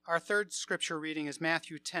Our third scripture reading is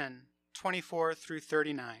Matthew 10:24 through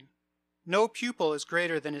 39. No pupil is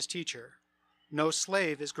greater than his teacher. No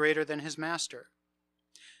slave is greater than his master.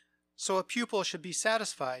 So a pupil should be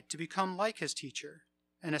satisfied to become like his teacher,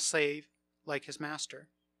 and a slave like his master.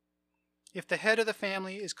 If the head of the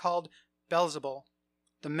family is called Beelzebul,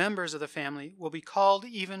 the members of the family will be called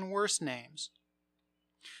even worse names.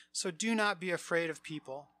 So do not be afraid of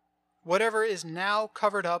people. Whatever is now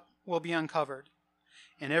covered up will be uncovered,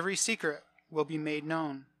 and every secret will be made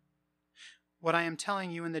known. What I am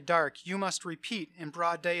telling you in the dark, you must repeat in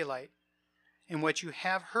broad daylight. And what you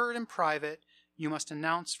have heard in private, you must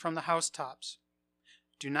announce from the housetops.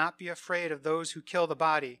 Do not be afraid of those who kill the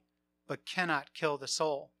body, but cannot kill the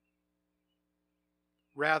soul.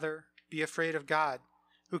 Rather, be afraid of God,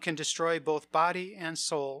 who can destroy both body and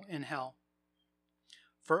soul in hell.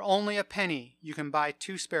 For only a penny you can buy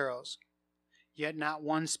 2 sparrows, yet not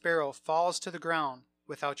one sparrow falls to the ground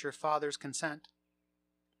without your Father's consent.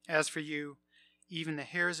 As for you, even the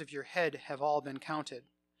hairs of your head have all been counted.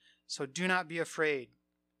 So do not be afraid.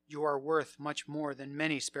 You are worth much more than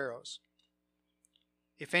many sparrows.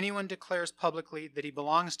 If anyone declares publicly that he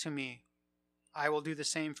belongs to me, I will do the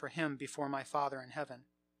same for him before my Father in heaven.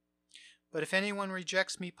 But if anyone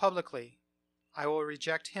rejects me publicly, I will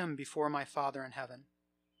reject him before my Father in heaven.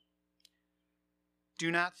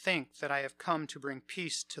 Do not think that I have come to bring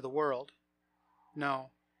peace to the world.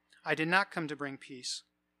 No, I did not come to bring peace,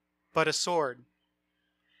 but a sword.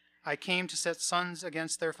 I came to set sons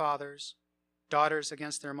against their fathers, daughters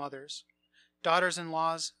against their mothers,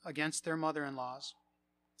 daughters-in-laws against their mother-in-laws.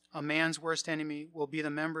 A man's worst enemy will be the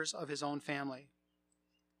members of his own family.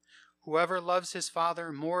 Whoever loves his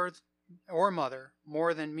father or mother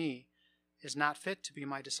more than me is not fit to be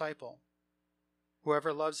my disciple.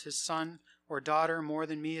 Whoever loves his son or daughter more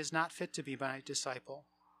than me is not fit to be my disciple.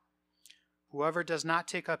 Whoever does not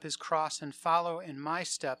take up his cross and follow in my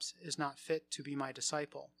steps is not fit to be my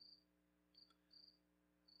disciple.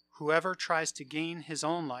 Whoever tries to gain his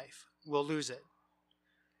own life will lose it,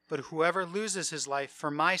 but whoever loses his life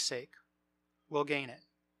for my sake will gain it.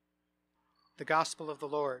 The Gospel of the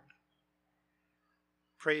Lord.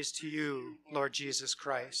 Praise to you, Lord Jesus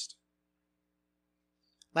Christ.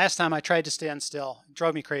 Last time I tried to stand still. It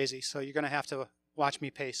drove me crazy, so you're going to have to watch me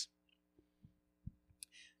pace.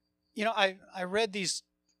 You know, I read these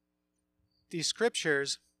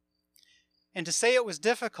scriptures, and to say it was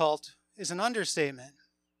difficult is an understatement.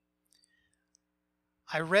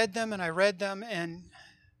 I read them, and,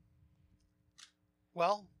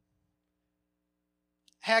 well,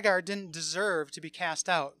 Hagar didn't deserve to be cast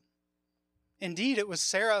out. Indeed, it was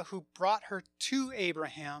Sarah who brought her to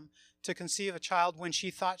Abraham to conceive a child when she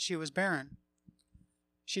thought she was barren.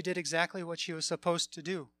 She did exactly what she was supposed to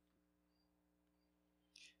do.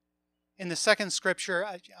 In the second scripture,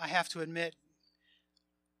 I have to admit,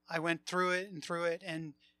 I went through it,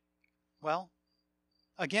 and, well,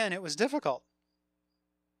 again, it was difficult.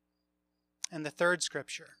 And the third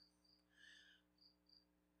scripture,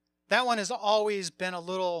 that one has always been a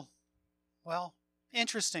little, well,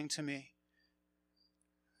 interesting to me.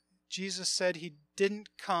 Jesus said he didn't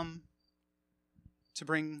come to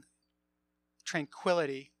bring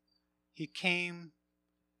tranquility. He came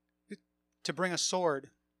to bring a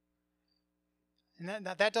sword. And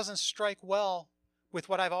that doesn't strike well with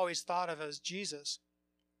what I've always thought of as Jesus.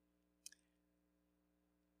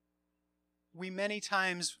 We many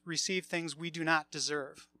times receive things we do not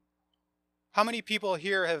deserve. How many people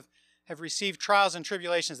here have received trials and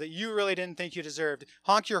tribulations that you really didn't think you deserved?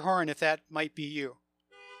 Honk your horn if that might be you.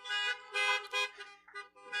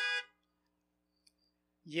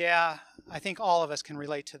 Yeah, I think all of us can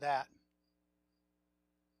relate to that.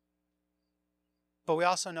 But we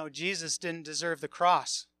also know Jesus didn't deserve the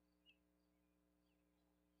cross.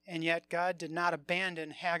 And yet God did not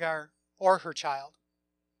abandon Hagar or her child.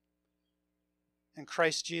 And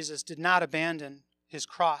Christ Jesus did not abandon his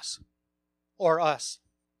cross or us.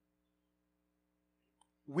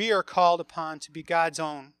 We are called upon to be God's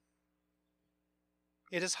own.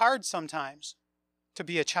 It is hard sometimes to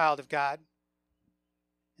be a child of God.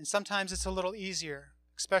 And sometimes it's a little easier,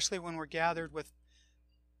 especially when we're gathered with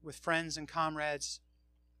friends and comrades.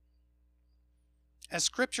 As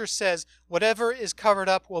Scripture says, whatever is covered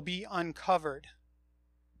up will be uncovered.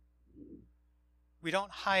 We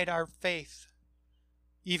don't hide our faith,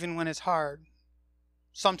 even when it's hard.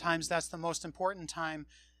 Sometimes that's the most important time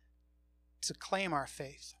to claim our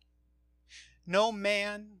faith. No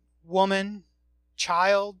man, woman,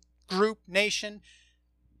 child, group, nation,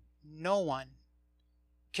 no one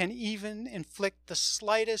can even inflict the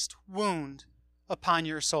slightest wound upon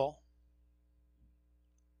your soul.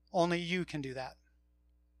 Only you can do that.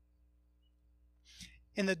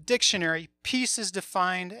 In the dictionary, peace is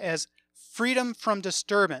defined as freedom from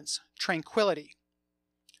disturbance, tranquility,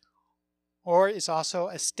 or is also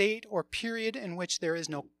a state or period in which there is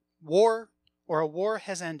no war or a war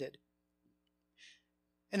has ended.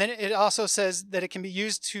 And then it also says that it can be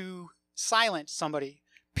used to silence somebody.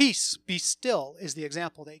 Peace, be still is the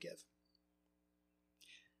example they give.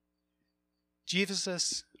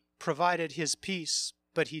 Jesus provided his peace,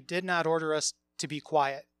 but he did not order us to be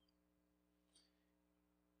quiet.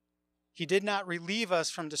 He did not relieve us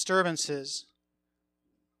from disturbances,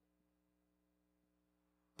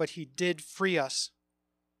 but he did free us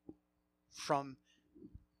from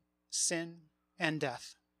sin and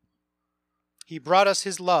death. He brought us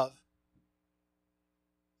his love.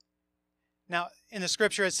 Now, in the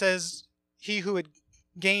scripture it says, he who would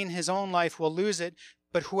gain his own life will lose it,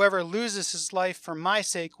 but whoever loses his life for my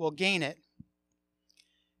sake will gain it.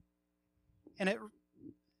 And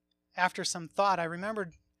after some thought, I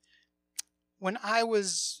remembered when I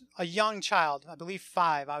was a young child, I believe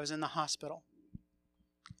 5, I was in the hospital.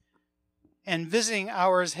 And visiting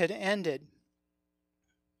hours had ended.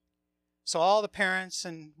 So all the parents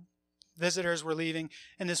and visitors were leaving,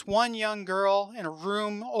 and this one young girl in a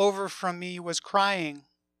room over from me was crying.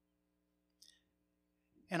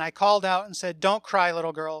 And I called out and said, "Don't cry,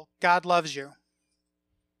 little girl. God loves you."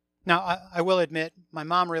 Now, I will admit, my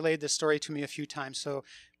mom relayed this story to me a few times, so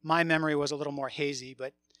my memory was a little more hazy,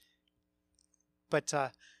 but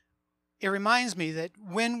it reminds me that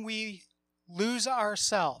when we lose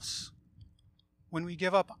ourselves, when we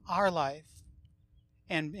give up our life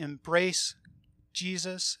and embrace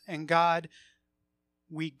Jesus and God,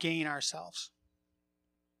 we gain ourselves.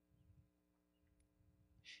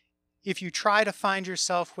 If you try to find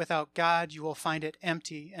yourself without God, you will find it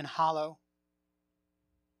empty and hollow.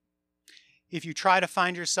 If you try to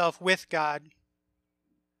find yourself with God,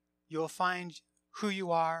 you will find who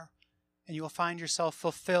you are and you will find yourself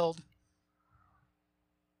fulfilled.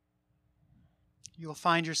 You will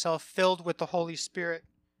find yourself filled with the Holy Spirit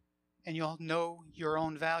and you'll know your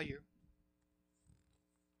own value.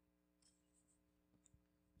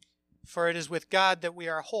 For it is with God that we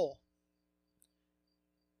are whole.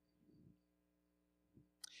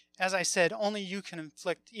 As I said, only you can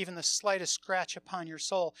inflict even the slightest scratch upon your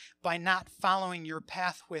soul by not following your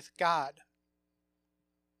path with God.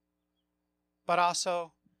 But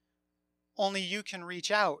also, only you can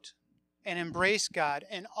reach out and embrace God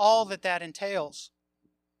and all that that entails.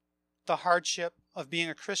 The hardship of being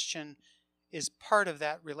a Christian is part of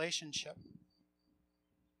that relationship.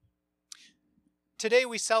 Today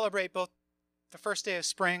we celebrate both the first day of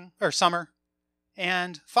spring or summer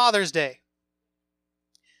and Father's Day.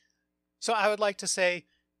 So I would like to say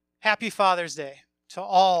Happy Father's Day to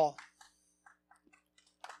all.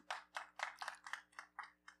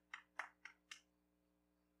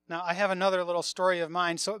 Now I have another little story of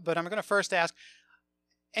mine, but I'm going to first ask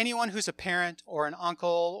anyone who's a parent or an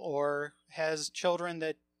uncle or has children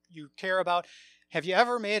that you care about, have you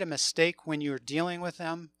ever made a mistake when you're dealing with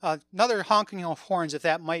them? Another honking of horns if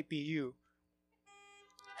that might be you.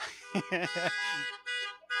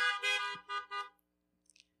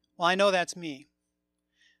 Well, I know that's me.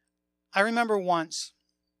 I remember once,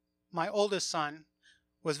 my oldest son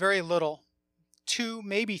was very little, 2,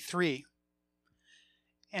 maybe 3.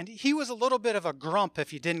 And he was a little bit of a grump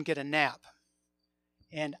if he didn't get a nap.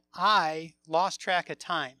 And I lost track of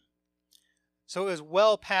time. So it was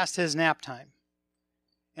well past his nap time.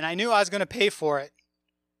 And I knew I was going to pay for it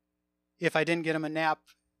if I didn't get him a nap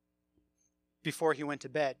before he went to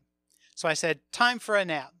bed. So I said, "Time for a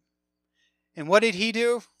nap." And what did he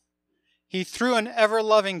do? He threw an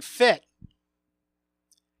ever-loving fit.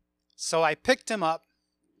 So I picked him up,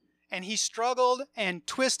 and he struggled and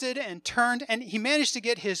twisted and turned, and he managed to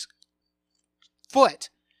get his foot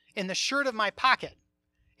in the shirt of my pocket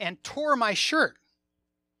and tore my shirt.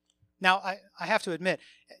 Now, I have to admit,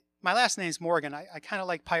 my last name's Morgan. I kind of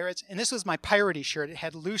like pirates, and this was my piratey shirt. It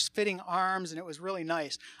had loose-fitting arms, and it was really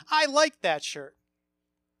nice. I liked that shirt.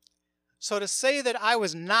 So to say that I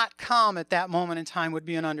was not calm at that moment in time would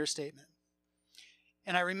be an understatement.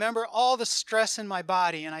 And I remember all the stress in my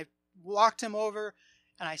body, and I walked him over,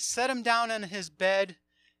 and I set him down on his bed.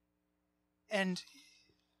 And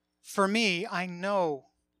for me, I know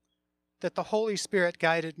that the Holy Spirit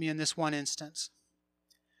guided me in this one instance,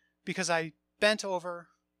 because I bent over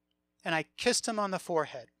and I kissed him on the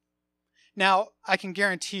forehead. Now, I can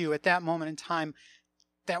guarantee you at that moment in time,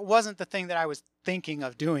 that wasn't the thing that I was thinking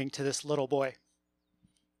of doing to this little boy.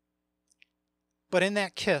 But in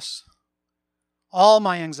that kiss, all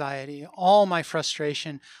my anxiety, all my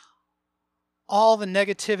frustration, all the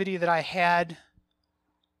negativity that I had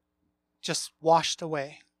just washed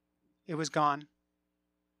away. It was gone.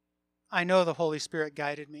 I know the Holy Spirit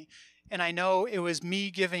guided me, and I know it was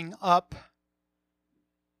me giving up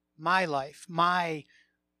my life, my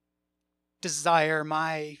desire,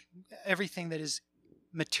 my everything that is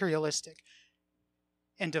materialistic,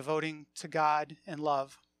 and devoting to God and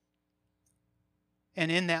love.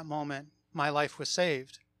 And in that moment, my life was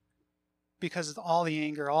saved because all the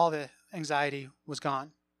anger, all the anxiety was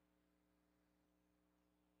gone.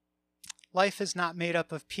 Life is not made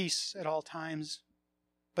up of peace at all times,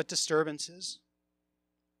 but disturbances.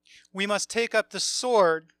 We must take up the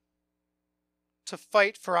sword to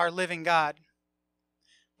fight for our living God.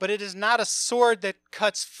 But it is not a sword that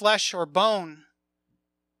cuts flesh or bone.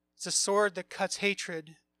 It's a sword that cuts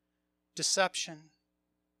hatred, deception.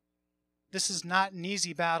 This is not an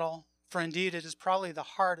easy battle, for indeed it is probably the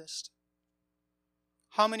hardest.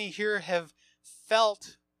 How many here have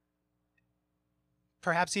felt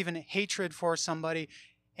perhaps even hatred for somebody,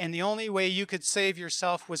 and the only way you could save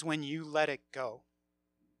yourself was when you let it go?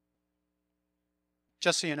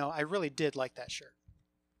 Just so you know, I really did like that shirt.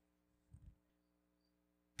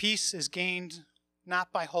 Peace is gained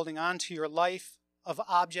not by holding on to your life of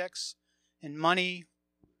objects and money,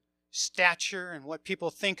 stature, and what people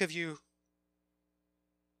think of you,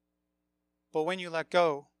 but when you let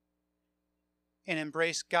go and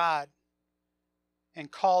embrace God and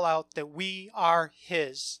call out that we are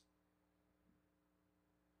His.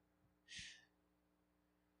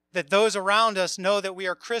 That those around us know that we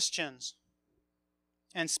are Christians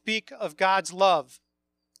and speak of God's love.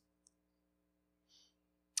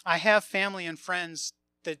 I have family and friends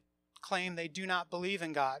that claim they do not believe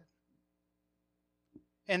in God.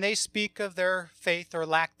 And they speak of their faith or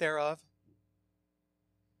lack thereof.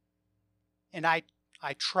 And I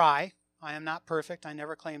try. I am not perfect. I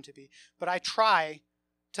never claim to be. But I try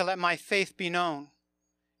to let my faith be known.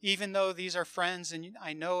 Even though these are friends and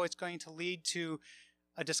I know it's going to lead to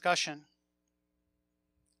a discussion.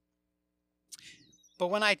 But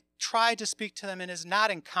when I try to speak to them, it is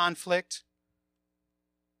not in conflict.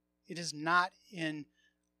 It is not in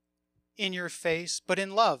your face, but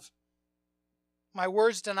in love. My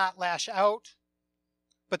words do not lash out,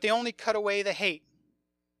 but they only cut away the hate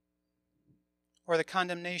or the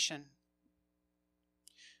condemnation.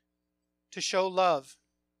 To show love,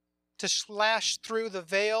 to slash through the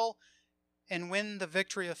veil and win the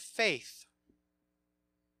victory of faith.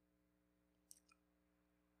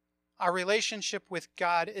 Our relationship with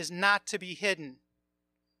God is not to be hidden,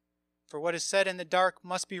 for what is said in the dark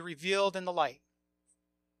must be revealed in the light.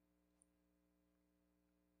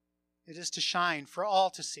 It is to shine for all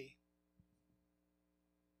to see.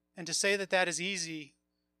 And to say that that is easy,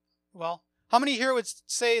 well, how many here would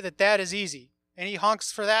say that that is easy? Any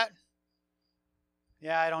honks for that?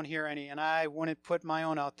 Yeah, I don't hear any, and I wouldn't put my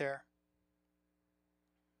own out there.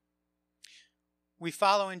 We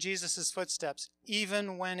follow in Jesus' footsteps,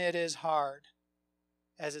 even when it is hard,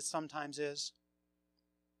 as it sometimes is.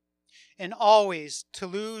 And always to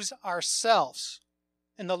lose ourselves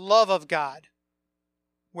in the love of God,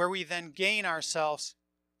 where we then gain ourselves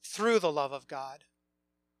through the love of God.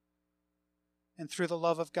 And through the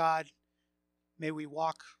love of God, may we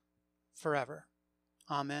walk forever.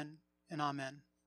 Amen and amen.